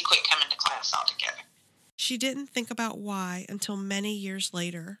happened, but she quit coming to class altogether. She didn't think about why until many years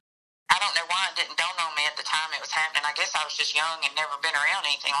later. I don't know why it didn't dawn on me at the time it was happening. I guess I was just young and never been around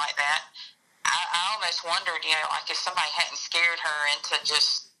anything like that. I almost wondered, like if somebody hadn't scared her into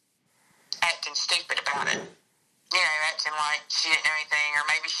just acting stupid about it. Acting like she didn't know anything, or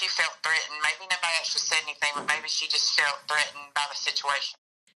maybe she felt threatened. Maybe nobody actually said anything, but maybe she just felt threatened by the situation.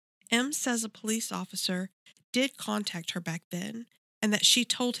 M says a police officer did contact her back then, and that she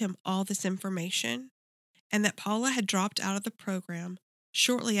told him all this information, and that Paula had dropped out of the program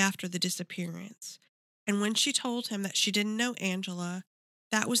shortly after the disappearance. And when she told him that she didn't know Angela,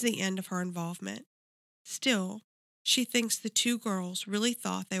 that was the end of her involvement. Still, she thinks the two girls really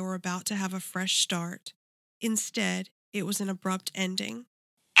thought they were about to have a fresh start. Instead, it was an abrupt ending.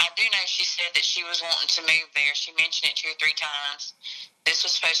 I do know she said that she was wanting to move there. She mentioned it 2 or 3 times. This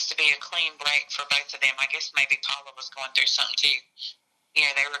was supposed to be a clean break for both of them. I guess maybe Paula was going through something too.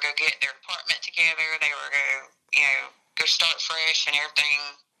 They were going to get their apartment together. They were going to, go start fresh and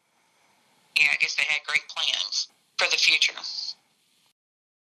everything. I guess they had great plans for the future.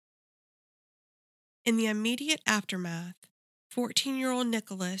 In the immediate aftermath, 14-year-old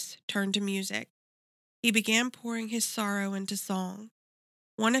Nicholas turned to music. He began pouring his sorrow into song.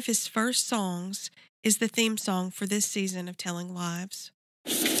 One of his first songs is the theme song for this season of Telling Lives.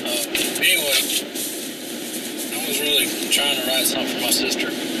 Anyway, I was really trying to write something for my sister.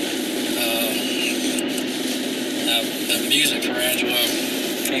 The music for Angela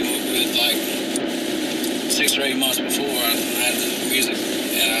came up with like 6 or 8 months before I had the music,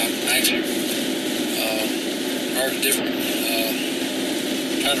 and I actually heard a different,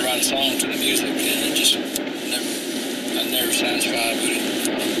 tried to write a song to the music, and it just I was never satisfied with it.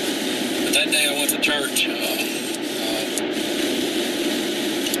 But that day I went to church. I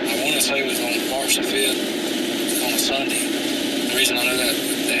want to say it was on March the 5th, on a Sunday. The reason I know that,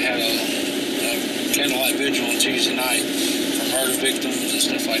 they had a candlelight vigil on Tuesday night for murder victims and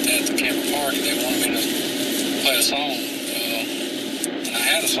stuff like that at the Camper Park, and they wanted me to play a song. And I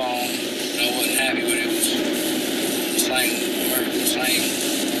had a song, and I wasn't happy with it. It was the same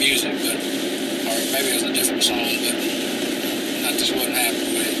music, or maybe it was a different song, but I just wasn't happy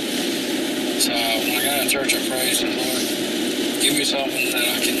with it. So when I got out of church, I prayed, said, Lord, give me something that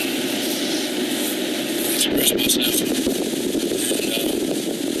I can express myself. And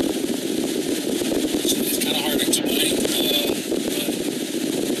it's kind of hard to explain, but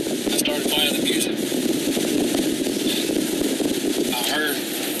I started playing the music. And I heard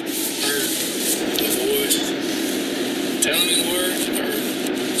the voice telling me the words or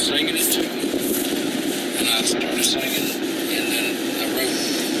singing it to me. And I started singing, and then I wrote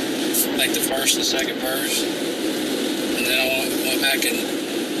like the first and second verse. And then I went back, and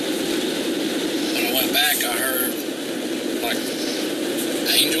when I went back, I heard like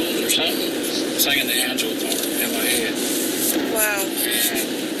angels or something singing the angel part in my head. Wow.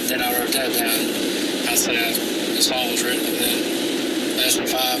 And then I wrote that down. I said the song was written within less than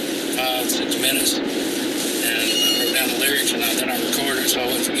 5-6 minutes. And I wrote down the lyrics, and then I recorded it so I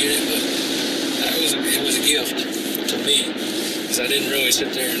wouldn't forget it. But it was a gift to me, because I didn't really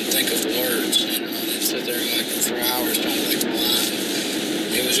sit there and think of the words. I didn't sit there like for hours trying to think of a line.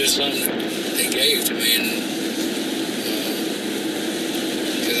 It was just something that they gave to me, and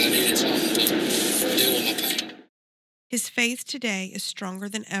because I needed something to deal with my pain. His faith today is stronger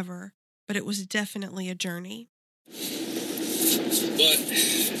than ever, but it was definitely a journey. But,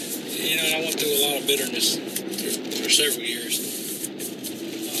 I went through a lot of bitterness for several years.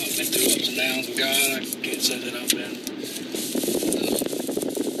 I've been through ups and downs with God. I can't say that I've been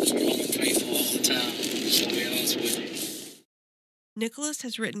strong and faithful all the time, just to be honest with you. Nicholas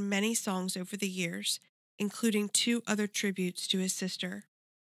has written many songs over the years, including 2 other tributes to his sister.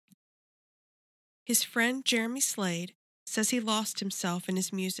 His friend Jeremy Slade says he lost himself in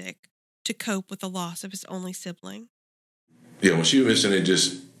his music to cope with the loss of his only sibling. Yeah, when she was missing,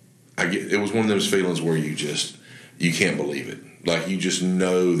 it was one of those feelings where you can't believe it. Like, you just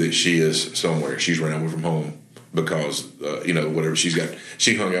know that she is somewhere. She's run away from home because, whatever she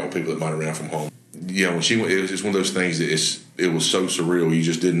hung out with people that might have ran from home. when she went, it was just one of those things that it was so surreal. You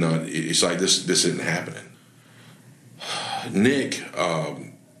just did not. It's like this isn't happening. Nick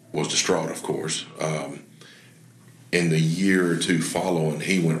was distraught, of course. In the year or two following,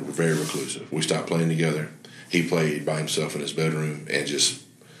 he went very reclusive. We stopped playing together. He played by himself in his bedroom and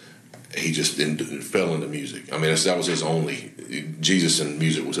he just fell into music. I mean, that was his only. Jesus and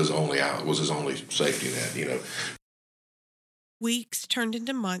music was his only safety net. Weeks turned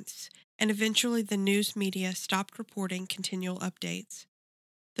into months, and eventually the news media stopped reporting continual updates.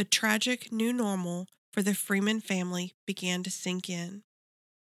 The tragic new normal for the Freeman family began to sink in.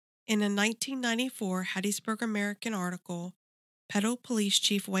 In a 1994 Hattiesburg American article, Petal Police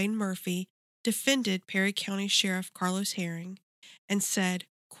Chief Wayne Murphy defended Perry County Sheriff Carlos Herring and said,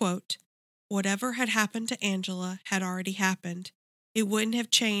 quote, "Whatever had happened to Angela had already happened. It wouldn't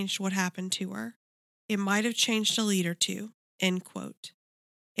have changed what happened to her. It might have changed a lead or two," end quote.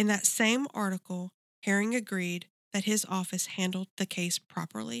 In that same article, Herring agreed that his office handled the case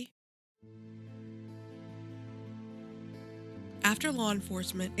properly. After law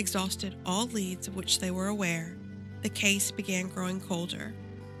enforcement exhausted all leads of which they were aware, the case began growing colder.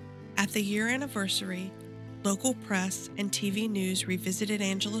 At the year anniversary, local press and TV news revisited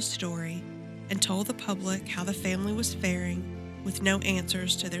Angela's story and told the public how the family was faring with no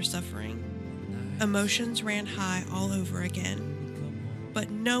answers to their suffering. Emotions ran high all over again, but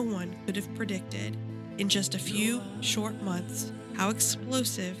no one could have predicted in just a few short months how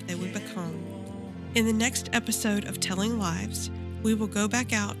explosive they would become. In the next episode of Telling Lives, we will go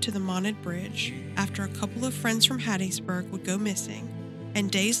back out to the Monet Bridge after a couple of friends from Hattiesburg would go missing, and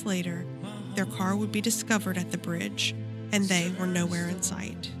days later, their car would be discovered at the bridge, and they were nowhere in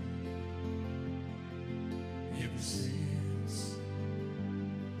sight.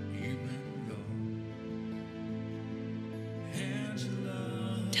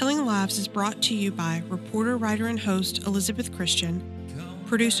 Telling Lives is brought to you by reporter, writer, and host Elizabeth Christian,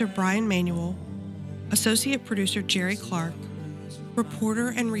 producer Brian Manuel, associate producer Jerry Clark,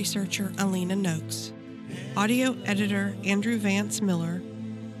 reporter and researcher Alina Noakes, audio editor Andrew Vance Miller,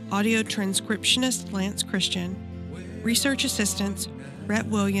 audio transcriptionist Lance Christian, research assistants Rhett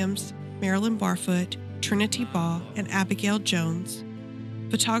Williams, Marilyn Barfoot, Trinity Baugh, and Abigail Jones,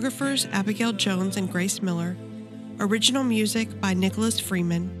 photographers Abigail Jones and Grace Miller, original music by Nicholas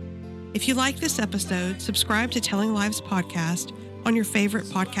Freeman. If you like this episode, subscribe to Telling Lives podcast on your favorite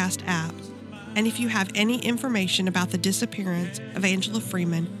podcast app. And if you have any information about the disappearance of Angela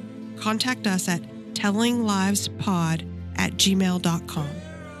Freeman, contact us at tellinglivespod@gmail.com.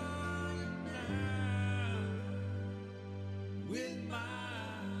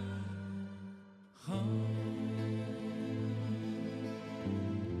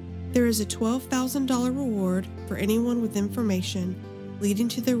 There is a $12,000 reward for anyone with information leading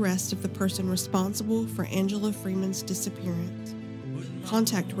to the arrest of the person responsible for Angela Freeman's disappearance.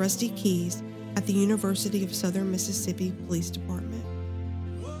 Contact Rusty Keys at the University of Southern Mississippi Police Department.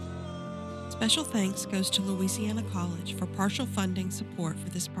 Special thanks goes to Louisiana College for partial funding support for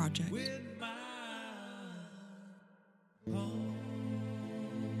this project.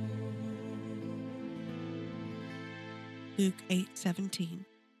 Luke 8:17.